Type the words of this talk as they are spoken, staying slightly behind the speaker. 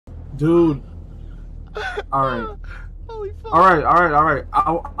Dude. Alright. Holy fuck. Alright.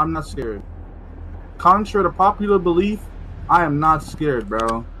 I'm not scared. Contrary to popular belief, I am not scared,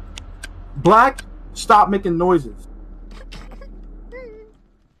 bro. Black, stop making noises.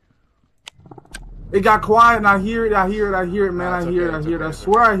 It got quiet and I hear it, man. I hear it. I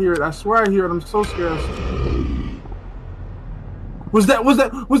swear I hear it. I'm so scared. Was that?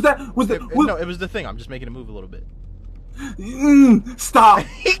 No, it was the thing. I'm just making it move a little bit. Stop.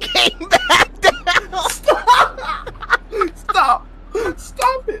 He came back down. Stop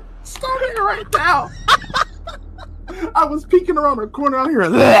it. Stop it right now. I was peeking around the corner out here.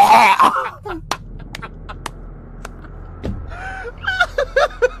 I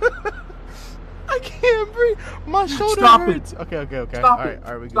can't breathe. My shoulder hurts. Okay. Stop all it.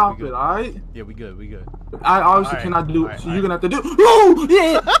 right, we good. Stop it, alright? Yeah, we good. I obviously cannot do it, so you're gonna have to do. Oh,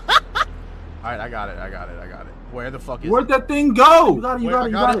 yeah! Alright, I got it. Where the fuck is Where'd it? that thing go? You got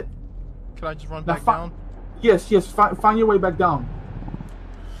it. Can I just run back down? Yes. Find your way back down.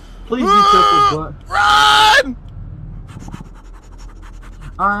 Please be careful, but. Run!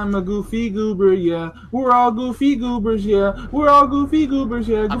 I'm a goofy goober, yeah. We're all goofy goobers, yeah.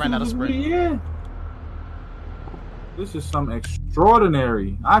 I ran out of sprint. Yeah. This is something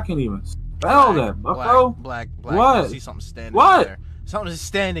extraordinary. I can't even spell that, bucko. Black. What? I see something standing down there. Something is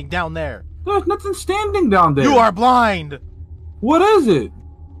standing down there. There's nothing standing down there. You are blind. What is it?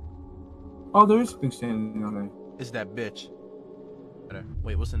 Oh, there is something standing down there. It's that bitch.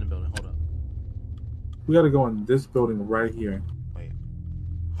 Wait, what's in the building? Hold up. We gotta go in this building right here. Wait.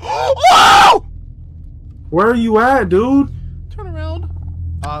 Whoa! Where are you at, dude? Turn around.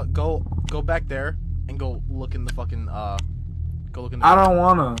 Go back there and go look in the fucking go look in the room. I don't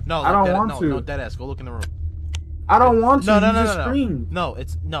wanna. No, I don't want to. No, dead ass. Go look in the room. I don't want to. No. Screamed. No,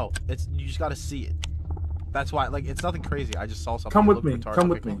 it's you just gotta see it. That's why, like, it's nothing crazy. I just saw something. Come with me. Go.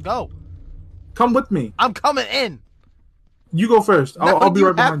 Come with me. I'm coming in. You go first. I'll be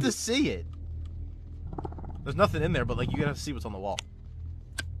right behind you. You have to see it. There's nothing in there, but like you gotta see what's on the wall.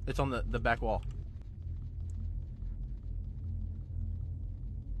 It's on the back wall.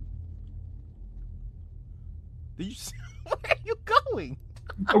 Did you see? Where are you going?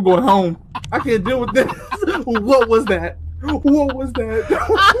 I'm going home. I can't deal with this. What was that? What was that?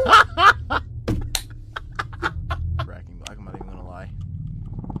 Cracking black. I'm not even gonna lie.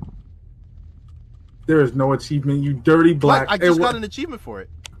 There is no achievement, you dirty black. I just got an achievement for it.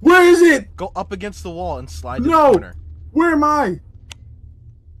 Where is it? Go up against the wall and slide to the corner. Where am I?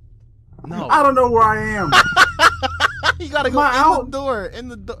 No. I don't know where I am. You gotta go in the door. In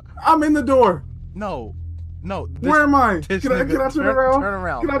the door. I'm in the door. No. Where am I? Can I turn around? Turn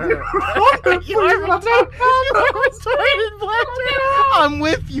around. Can I turn around? You I'm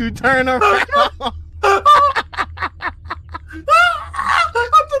with you. Turn around. I'm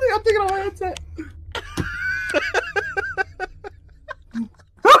thinking of my headset.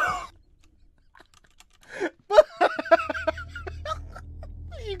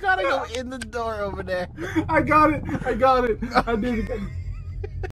 You gotta go in the door over there. I got it. I did it.